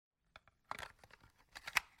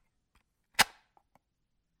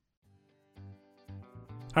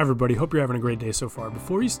Hi everybody, hope you're having a great day so far.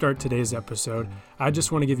 Before we start today's episode, I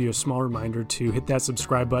just want to give you a small reminder to hit that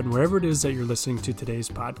subscribe button wherever it is that you're listening to today's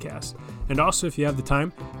podcast. And also, if you have the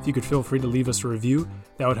time, if you could feel free to leave us a review,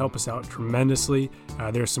 that would help us out tremendously.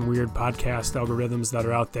 There's some weird podcast algorithms that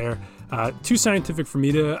are out there, too scientific for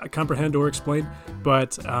me to comprehend or explain,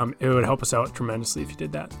 but it would help us out tremendously if you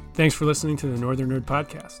did that. Thanks for listening to the Northern Nerd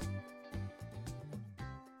Podcast.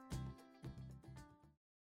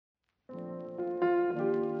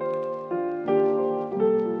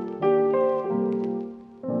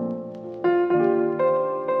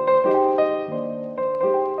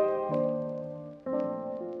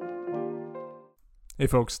 Hey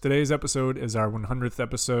folks, today's episode is our 100th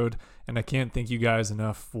episode, and I can't thank you guys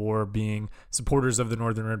enough for being supporters of the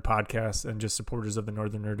Northern Nerd Podcast and just supporters of the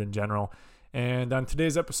Northern Nerd in general. And on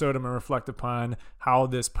today's episode, I'm going to reflect upon how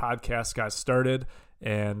this podcast got started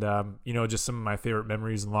and, just some of my favorite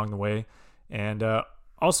memories along the way. And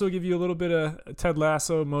also give you a little bit of a Ted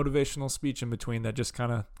Lasso motivational speech in between that just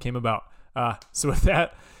kind of came about. So with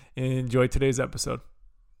that, enjoy today's episode.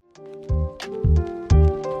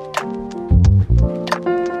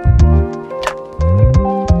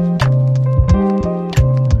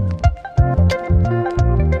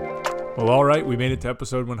 Well, all right, we made it to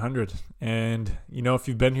episode 100, and if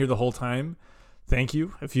you've been here the whole time, thank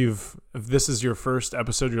you. If this is your first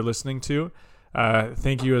episode you're listening to,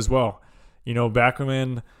 thank you as well. Back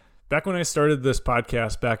when I started this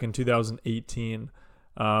podcast back in 2018,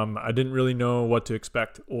 I didn't really know what to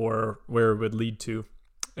expect or where it would lead to,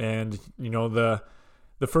 and the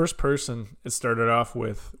first person it started off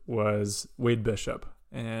with was Wade Bishop,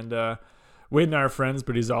 and Wade and I are friends,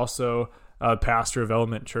 but he's also pastor of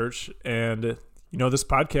Element Church. And, this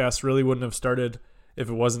podcast really wouldn't have started if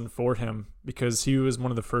it wasn't for him, because he was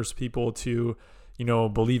one of the first people to,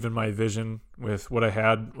 believe in my vision with what I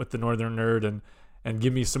had with the Northern Nerd and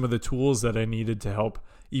give me some of the tools that I needed to help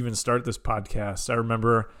even start this podcast. I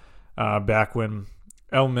remember back when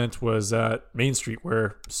Element was at Main Street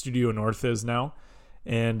where Studio North is now.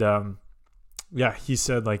 And, he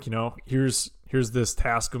said here's this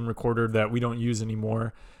Tascam recorder that we don't use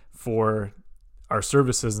anymore for our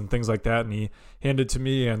services and things like that, and he handed it to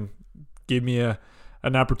me and gave me an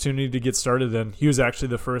opportunity to get started. And he was actually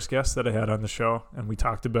the first guest that I had on the show, and we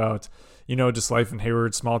talked about just life in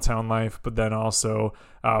Hayward, small town life, but then also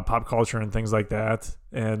pop culture and things like that.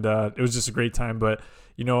 And it was just a great time. But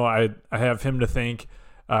I have him to thank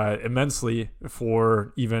immensely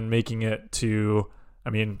for even making it to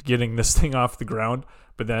getting this thing off the ground,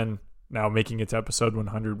 but then now making it to episode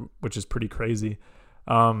 100, which is pretty crazy.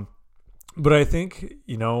 But I think,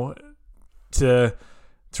 to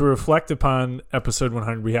reflect upon episode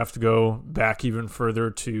 100, we have to go back even further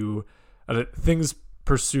to things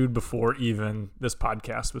pursued before even this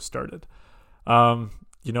podcast was started.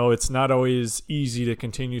 It's not always easy to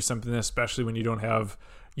continue something, especially when you don't have,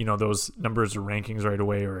 those numbers or rankings right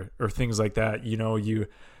away or things like that.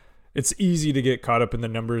 It's easy to get caught up in the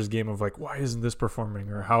numbers game of like, why isn't this performing,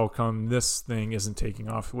 or how come this thing isn't taking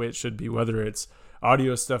off the way it should be, whether it's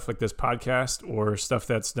audio stuff like this podcast or stuff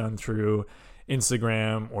that's done through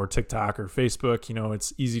Instagram or TikTok or Facebook.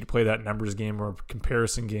 It's easy to play that numbers game or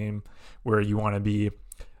comparison game where you want to be,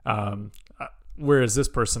 where is this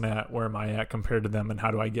person at? Where am I at compared to them? And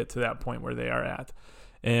how do I get to that point where they are at?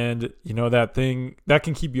 And, that thing that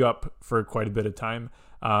can keep you up for quite a bit of time.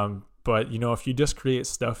 But, if you just create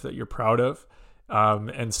stuff that you're proud of,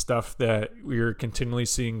 and stuff that you're continually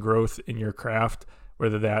seeing growth in your craft,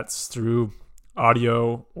 whether that's through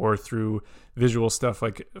audio or through visual stuff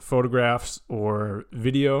like photographs or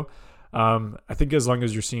video, I think as long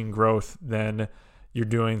as you're seeing growth, then you're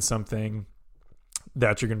doing something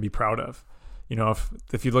that you're going to be proud of.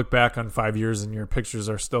 If you look back on 5 years and your pictures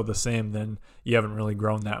are still the same, then you haven't really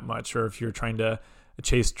grown that much. Or if you're trying to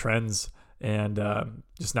chase trends and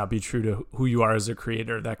just not be true to who you are as a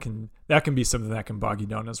creator, that can be something that can bog you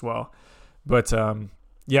down as well. But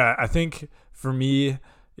I think for me,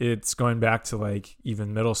 it's going back to like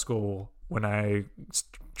even middle school when I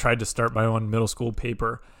tried to start my own middle school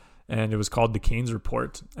paper, and it was called the Canes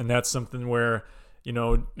Report. And that's something where,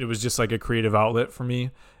 it was just like a creative outlet for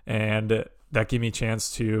me. And that gave me a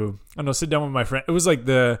chance to, sit down with my friend. It was like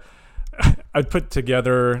I'd put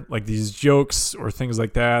together like these jokes or things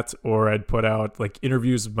like that, or I'd put out like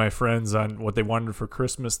interviews with my friends on what they wanted for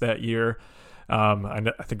Christmas that year. I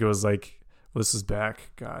think it was like, this is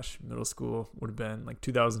back, middle school would have been like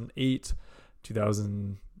 2008,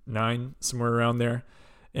 2009, somewhere around there.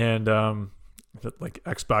 And like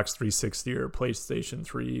Xbox 360 or PlayStation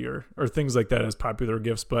 3 or things like that as popular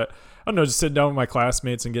gifts. But I don't know, just sitting down with my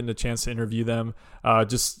classmates and getting a chance to interview them,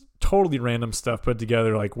 just totally random stuff put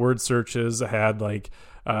together, like word searches. I had like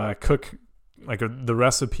cook like the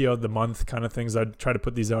recipe of the month kind of things. I'd try to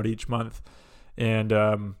put these out each month, and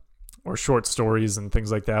or short stories and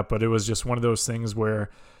things like that. But it was just one of those things where,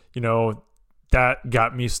 that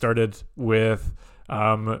got me started with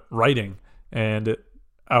writing. And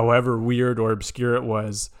however weird or obscure it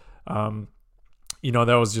was, that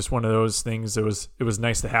was just one of those things. It was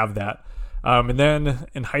nice to have that. And then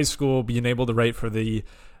in high school, being able to write for the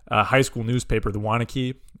high school newspaper, the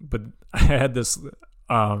Wanakee. But I had this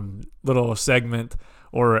little segment,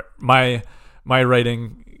 or my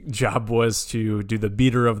writing job was to do the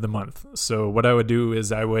beater of the month. So what I would do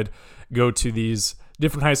is I would go to these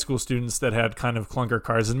different high school students that had kind of clunker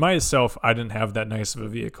cars. And myself, I didn't have that nice of a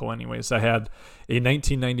vehicle anyways. I had a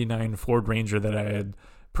 1999 Ford Ranger that I had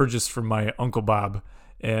purchased from my Uncle Bob.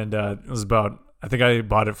 And it was I think I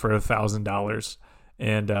bought it for $1,000.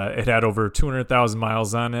 And it had over 200,000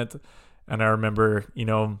 miles on it. And I remember,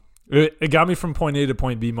 it got me from point A to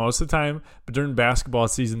point B most of the time, but during basketball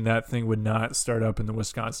season, that thing would not start up in the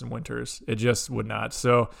Wisconsin winters. It just would not.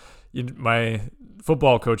 So my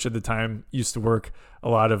football coach at the time used to work a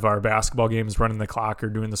lot of our basketball games, running the clock or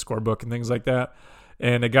doing the scorebook and things like that.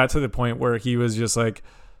 And it got to the point where he was just like,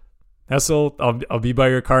 Hessel, I'll be by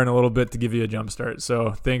your car in a little bit to give you a jump start.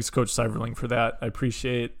 So thanks, Coach Seiverling, for that. I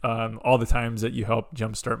appreciate all the times that you helped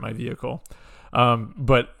jumpstart my vehicle.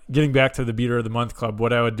 But getting back to the Beater of the Month Club,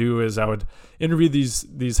 what I would do is I would interview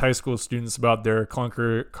these high school students about their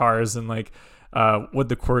clunker cars and like what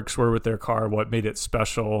the quirks were with their car, what made it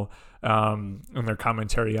special, and their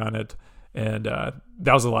commentary on it. And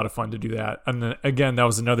that was a lot of fun to do that. And then, again, that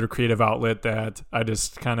was another creative outlet that I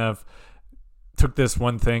just kind of took this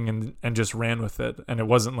one thing and just ran with it. And it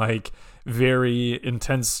wasn't like very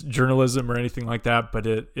intense journalism or anything like that, but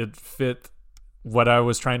it fit what I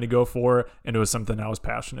was trying to go for, and it was something I was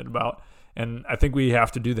passionate about. And I think we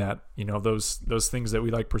have to do that, those things that we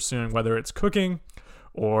like pursuing, whether it's cooking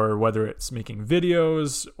or whether it's making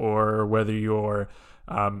videos or whether you're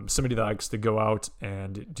somebody that likes to go out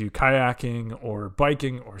and do kayaking or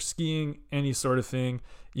biking or skiing, any sort of thing,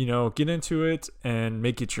 get into it and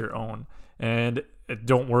make it your own. And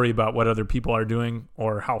don't worry about what other people are doing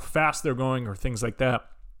or how fast they're going or things like that.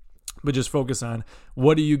 But just focus on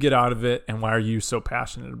what do you get out of it and why are you so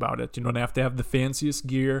passionate about it. You don't have to have the fanciest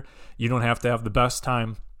gear. You don't have to have the best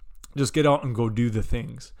time. Just get out and go do the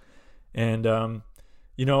things. And, and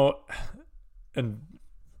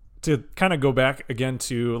to kind of go back again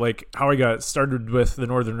to like how I got started with the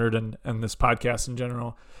Northern Nerd and this podcast in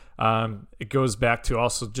general, it goes back to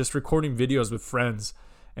also just recording videos with friends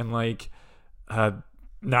and like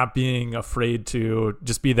not being afraid to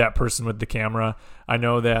just be that person with the camera. I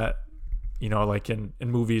know that, like in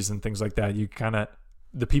movies and things like that, you kind of,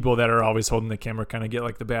 the people that are always holding the camera kind of get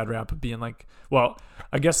like the bad rap of being like, well,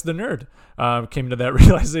 I guess the nerd came to that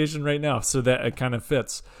realization right now, so that it kind of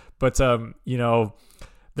fits. But,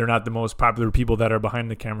 they're not the most popular people that are behind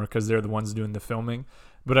the camera because they're the ones doing the filming.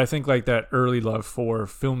 But I think like that early love for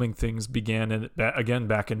filming things began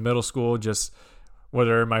back in middle school, just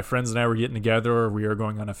whether my friends and I were getting together or we were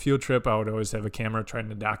going on a field trip, I would always have a camera trying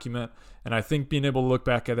to document. And I think being able to look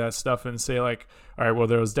back at that stuff and say like, all right, well,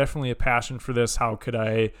 there was definitely a passion for this. How could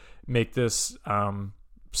I make this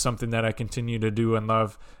something that I continue to do and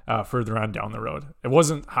love further on down the road? It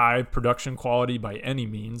wasn't high production quality by any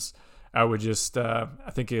means. I would just, I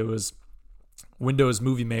think it was Windows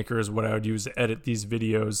Movie Maker is what I would use to edit these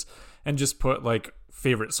videos and just put like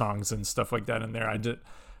favorite songs and stuff like that in there. I did,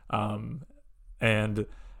 and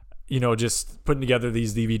just putting together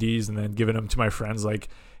these DVDs and then giving them to my friends like,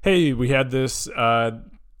 hey, we had this,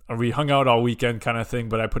 we hung out all weekend kind of thing,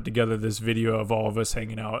 but I put together this video of all of us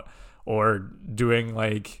hanging out, or doing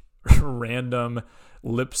like random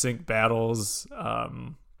lip sync battles,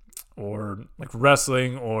 or like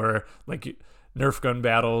wrestling, or like Nerf gun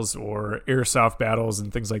battles or airsoft battles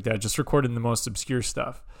and things like that, just recording the most obscure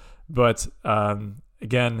stuff. But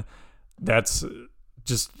again, that's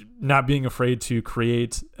just not being afraid to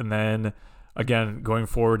create, and then again going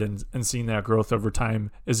forward and seeing that growth over time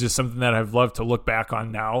is just something that I've loved to look back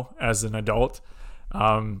on now as an adult,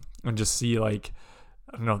 and just see like,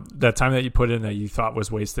 I don't know, that time that you put in that you thought was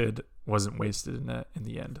wasted wasn't wasted in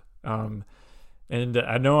the end. And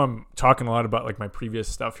I know I'm talking a lot about like my previous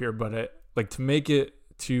stuff here, but like to make it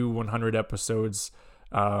to 100 episodes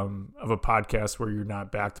of a podcast where you're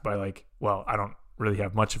not backed by like, well, I don't really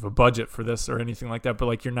have much of a budget for this or anything like that, but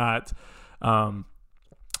like you're not,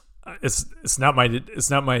 it's not my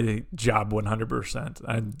job 100%.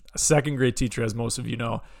 I'm a second grade teacher, as most of you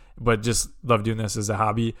know, but just love doing this as a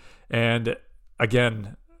hobby. And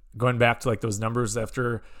again, going back to like those numbers,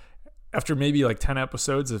 after after maybe like 10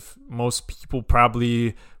 episodes, if most people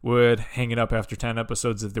probably would hang it up after 10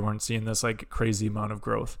 episodes if they weren't seeing this like crazy amount of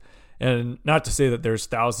growth. And not to say that there's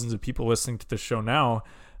thousands of people listening to the show now,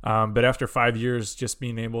 but after 5 years, just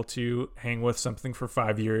being able to hang with something for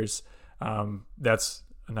 5 years, that's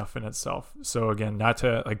enough in itself. So again, not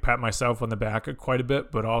to like pat myself on the back quite a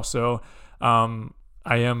bit, but also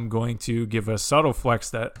I am going to give a subtle flex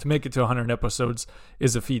that to make it to 100 episodes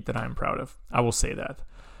is a feat that I'm proud of. I will say that.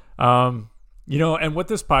 And what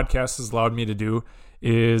this podcast has allowed me to do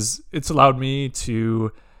is it's allowed me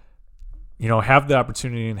to, have the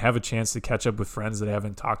opportunity and have a chance to catch up with friends that I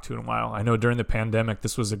haven't talked to in a while. I know during the pandemic,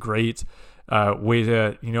 this was a great way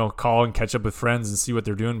to, call and catch up with friends and see what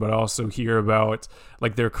they're doing, but also hear about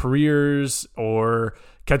like their careers or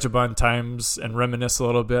catch up on times and reminisce a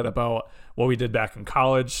little bit about what we did back in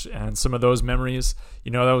college and some of those memories.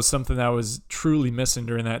 That was something that I was truly missing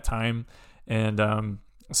during that time. And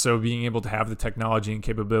so being able to have the technology and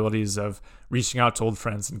capabilities of reaching out to old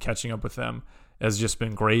friends and catching up with them has just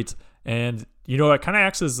been great. And, it kind of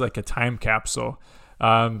acts as like a time capsule.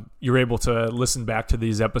 You're able to listen back to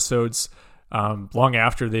these episodes long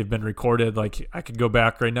after they've been recorded. Like I could go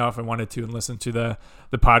back right now if I wanted to and listen to the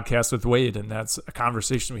podcast with Wade, and that's a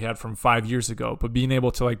conversation we had from 5 years ago. But being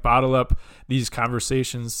able to like bottle up these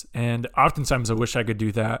conversations, and oftentimes I wish I could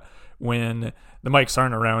do that when the mics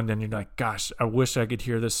aren't around and you're like, gosh, I wish I could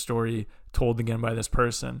hear this story told again by this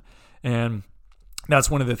person. And that's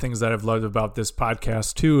one of the things that I've loved about this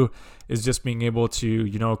podcast too, is just being able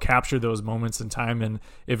to, capture those moments in time. And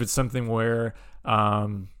if it's something where, I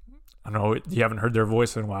don't know, you haven't heard their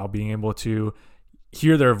voice in a while, being able to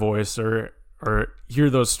hear their voice or hear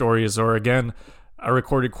those stories. Or again, I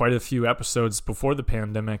recorded quite a few episodes before the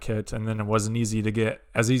pandemic hit, and then it wasn't easy to get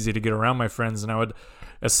around my friends. And I would,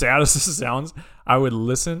 as sad as this sounds, I would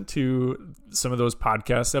listen to some of those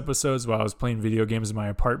podcast episodes while I was playing video games in my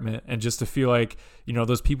apartment, and just to feel like,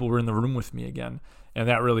 those people were in the room with me again. And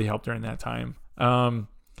that really helped during that time.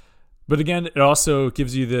 But again, it also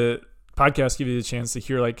gives you the chance to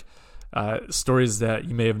hear like stories that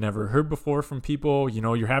you may have never heard before from people.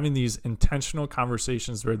 You're having these intentional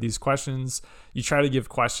conversations where these questions, you try to give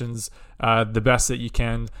questions the best that you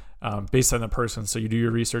can based on the person. So you do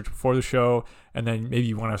your research before the show, and then maybe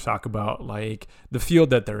you want to talk about like the field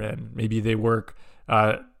that they're in. Maybe they work,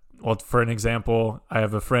 for an example, I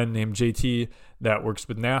have a friend named JT that works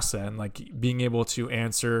with NASA, and like being able to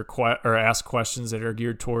answer or ask questions that are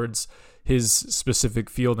geared towards his specific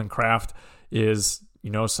field and craft is,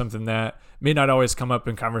 something that may not always come up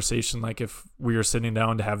in conversation, like if we were sitting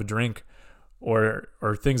down to have a drink or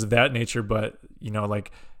things of that nature. But,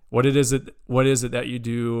 like what is it that you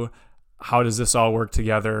do? How does this all work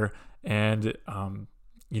together? And,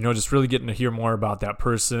 just really getting to hear more about that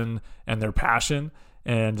person and their passion.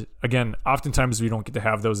 And again, oftentimes we don't get to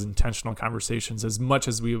have those intentional conversations as much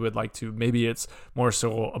as we would like to. Maybe it's more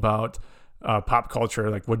so about pop culture,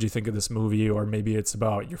 like what do you think of this movie, or maybe it's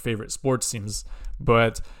about your favorite sports teams.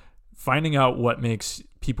 But finding out what makes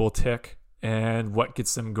people tick and what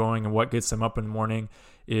gets them going and what gets them up in the morning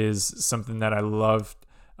is something that I love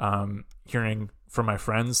hearing from my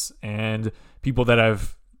friends and people that are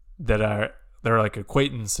like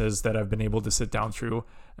acquaintances that I've been able to sit down through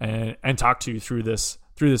and talk to through this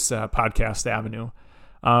podcast avenue.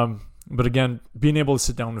 But again, being able to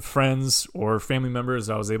sit down with friends or family members,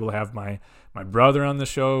 I was able to have my brother on the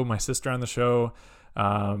show, my sister on the show,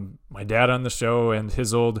 my dad on the show, and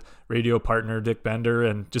his old radio partner, Dick Bender,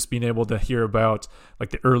 and just being able to hear about like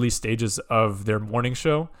the early stages of their morning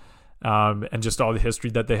show, and just all the history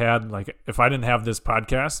that they had. Like if I didn't have this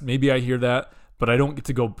podcast, maybe I hear that, but I don't get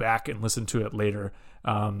to go back and listen to it later.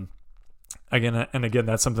 Again,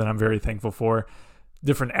 that's something I'm very thankful for.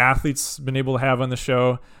 Different athletes been able to have on the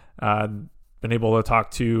show. Been able to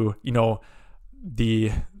talk to,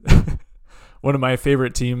 the one of my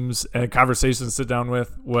favorite teams and conversations to sit down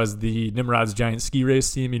with was the Nimrod's Giant Ski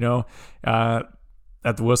Race team,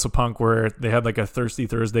 at the Whistle Punk, where they had like a Thirsty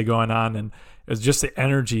Thursday going on, and it was just the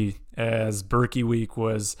energy as Berkey Week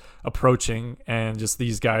was approaching, and just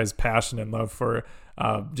these guys' passion and love for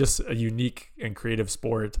just a unique and creative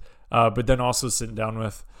sport. But then also sitting down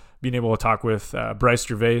with, being able to talk with Bryce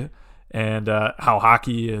Gervais, and how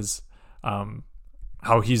hockey is,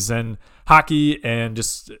 how he's in hockey, and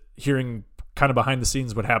just hearing kind of behind the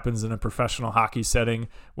scenes what happens in a professional hockey setting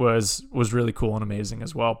was really cool and amazing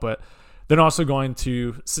as well. But then also going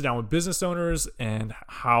to sit down with business owners and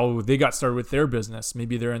how they got started with their business.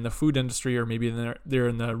 Maybe they're in the food industry, or maybe they're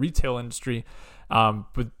in the retail industry,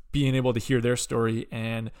 but being able to hear their story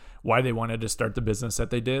and why they wanted to start the business that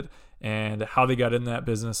they did and how they got in that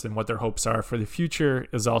business and what their hopes are for the future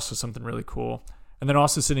is also something really cool. And then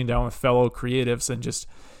also sitting down with fellow creatives and just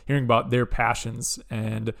hearing about their passions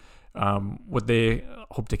and what they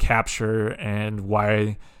hope to capture and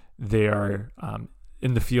why they are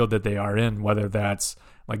in the field that they are in, whether that's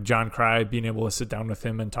like John Cry, being able to sit down with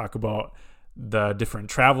him and talk about the different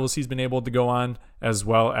travels he's been able to go on, as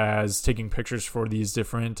well as taking pictures for these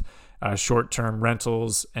different short-term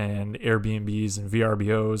rentals and Airbnbs and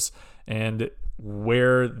VRBOs, and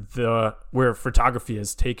where photography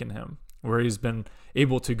has taken him, where he's been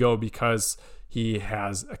able to go because he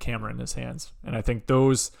has a camera in his hands. And I think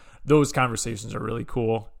those conversations are really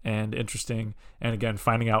cool and interesting. And again,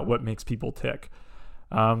 finding out what makes people tick.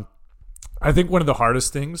 I think one of the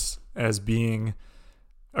hardest things as being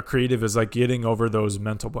a creative is like getting over those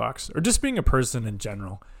mental blocks, or just being a person in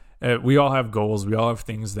general. We all have goals. We all have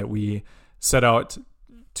things that we set out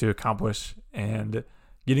to accomplish, and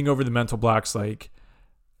getting over the mental blocks, like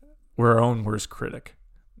we're our own worst critic.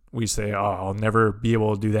 We say, oh, I'll never be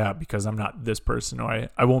able to do that because I'm not this person, or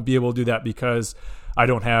I won't be able to do that because I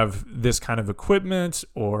don't have this kind of equipment,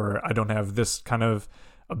 or I don't have this kind of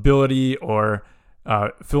ability, or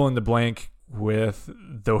fill in the blank with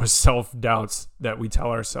those self-doubts that we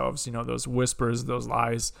tell ourselves, those whispers, those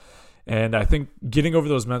lies. And I think getting over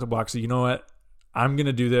those mental blocks, you know what, I'm going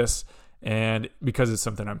to do this, and because it's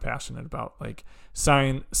something I'm passionate about, like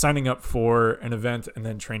signing up for an event and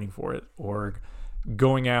then training for it, or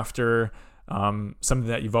going after something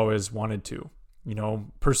that you've always wanted to,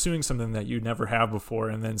 pursuing something that you never have before,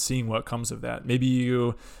 and then seeing what comes of that. Maybe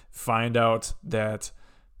you find out that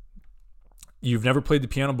you've never played the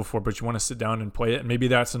piano before, but you want to sit down and play it. And maybe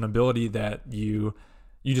that's an ability that you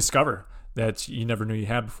discover that you never knew you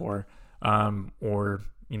had before. Or,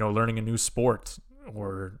 learning a new sport,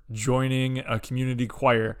 or joining a community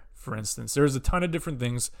choir, for instance. There's a ton of different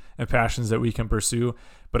things and passions that we can pursue.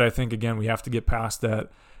 But I think, again, we have to get past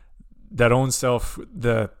that own self,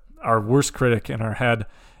 our worst critic in our head,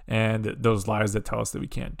 and those lies that tell us that we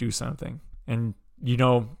can't do something. And,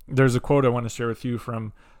 there's a quote I want to share with you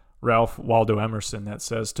from Ralph Waldo Emerson that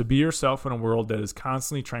says, "To be yourself in a world that is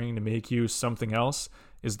constantly trying to make you something else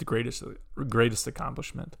is the greatest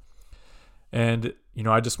accomplishment." And,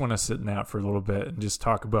 I just want to sit in that for a little bit and just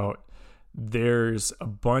talk about, there's a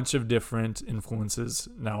bunch of different influences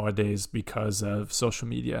nowadays because of social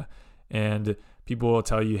media, and people will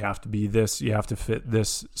tell you have to be this, you have to fit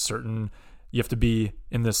this certain, you have to be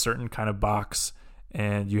in this certain kind of box,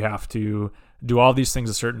 and you have to do all these things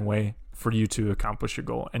a certain way for you to accomplish your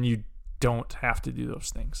goal. And you don't have to do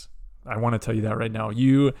those things. I want to tell you that right now.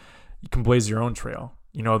 You can blaze your own trail.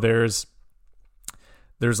 There's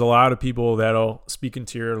a lot of people that'll speak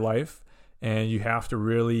into your life, and you have to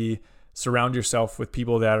really surround yourself with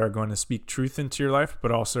people that are going to speak truth into your life,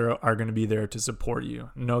 but also are going to be there to support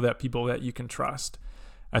you. Know that people that you can trust.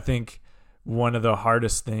 I think one of the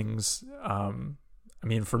hardest things,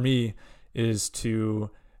 for me, is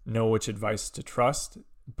to know which advice to trust,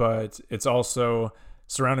 but it's also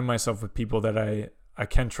surrounding myself with people that I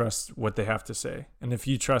can trust what they have to say. And if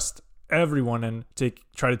you trust everyone and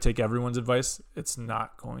try to take everyone's advice, it's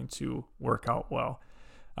not going to work out well,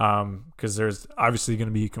 because there's obviously going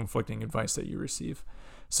to be conflicting advice that you receive.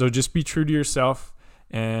 So just be true to yourself,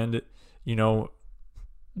 and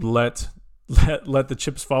let the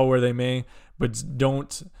chips fall where they may, but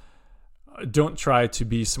don't try to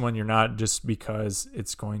be someone you're not just because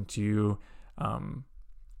it's going to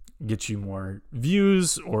get you more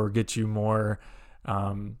views or get you more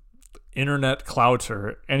internet clout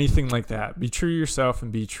or anything like that. Be true to yourself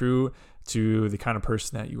and be true to the kind of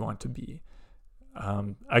person that you want to be.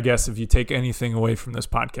 I guess if you take anything away from this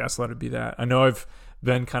podcast, let it be that. I know I've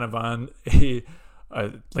been kind of on a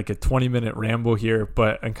 20-minute ramble here,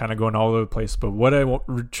 but I'm kind of going all over the place. But what I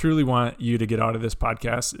truly want you to get out of this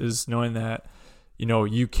podcast is knowing that,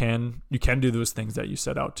 you can do those things that you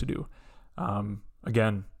set out to do.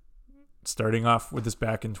 Again, starting off with this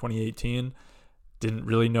back in 2018, didn't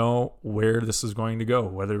really know where this was going to go,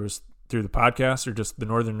 whether it was through the podcast or just the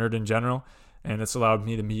Northern Nerd in general. And it's allowed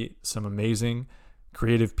me to meet some amazing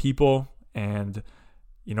creative people. And,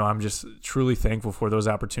 I'm just truly thankful for those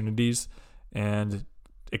opportunities and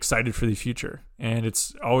excited for the future. And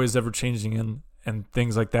it's always ever changing and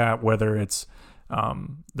things like that, whether it's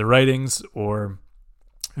the writings or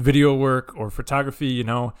video work or photography,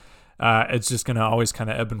 it's just going to always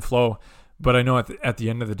kind of ebb and flow. But I know at the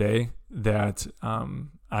end of the day that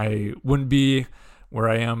I wouldn't be where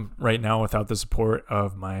I am right now without the support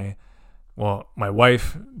of my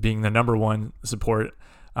wife being the number one support,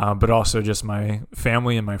 but also just my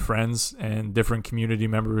family and my friends and different community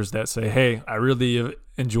members that say, hey, I really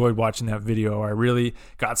enjoyed watching that video, or I really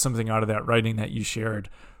got something out of that writing that you shared,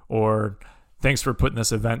 or thanks for putting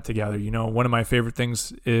this event together. One of my favorite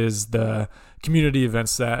things is the community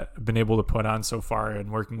events that I've been able to put on so far,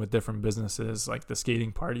 and working with different businesses like the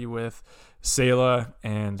skating party with Sayla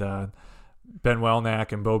and Ben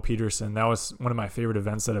Welnack and Bo Peterson. That was one of my favorite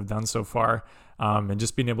events that I've done so far. And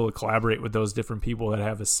just being able to collaborate with those different people that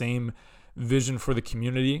have the same vision for the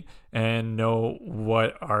community and know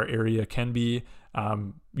what our area can be.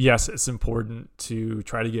 Yes, it's important to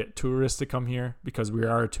try to get tourists to come here because we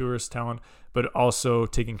are a tourist town, but also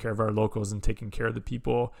taking care of our locals and taking care of the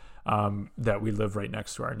people that we live right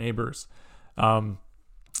next to, our neighbors. And,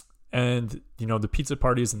 the pizza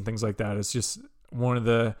parties and things like that is just one of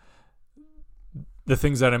the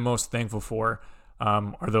things that I'm most thankful for,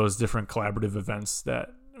 are those different collaborative events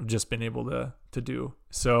that I've just been able to do.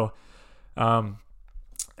 So,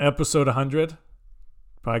 episode 100,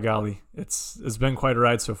 by golly, it's been quite a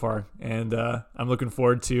ride so far, and I'm looking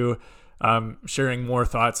forward to sharing more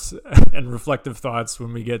thoughts and reflective thoughts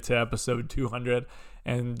when we get to episode 200,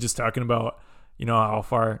 and just talking about how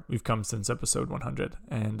far we've come since episode 100.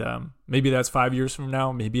 And maybe that's 5 years from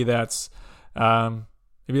now, maybe that's 2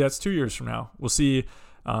 years from now. We'll see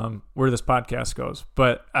where this podcast goes.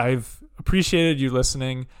 But I've appreciated you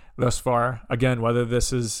listening thus far. Again, whether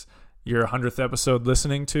this is your 100th episode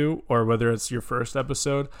listening to, or whether it's your first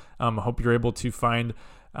episode, I hope you're able to find,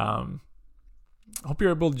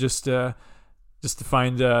 just to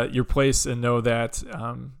find your place and know that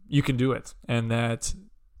you can do it, and that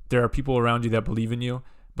there are people around you that believe in you.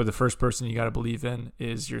 But the first person you got to believe in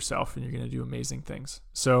is yourself, and you're going to do amazing things.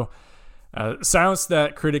 So silence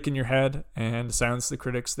that critic in your head, and silence the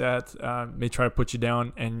critics that may try to put you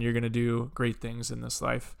down, and you're going to do great things in this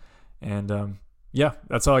life. And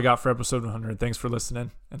that's all I got for episode 100. Thanks for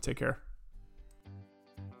listening, and take care.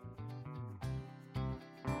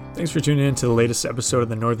 Thanks for tuning in to the latest episode of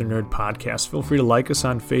the Northern Nerd Podcast. Feel free to like us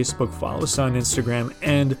on Facebook, follow us on Instagram,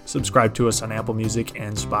 and subscribe to us on Apple Music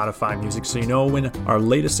and Spotify Music so you know when our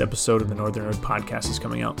latest episode of the Northern Nerd Podcast is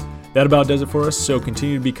coming out. That about does it for us, so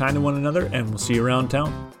continue to be kind to one another, and we'll see you around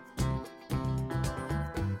town.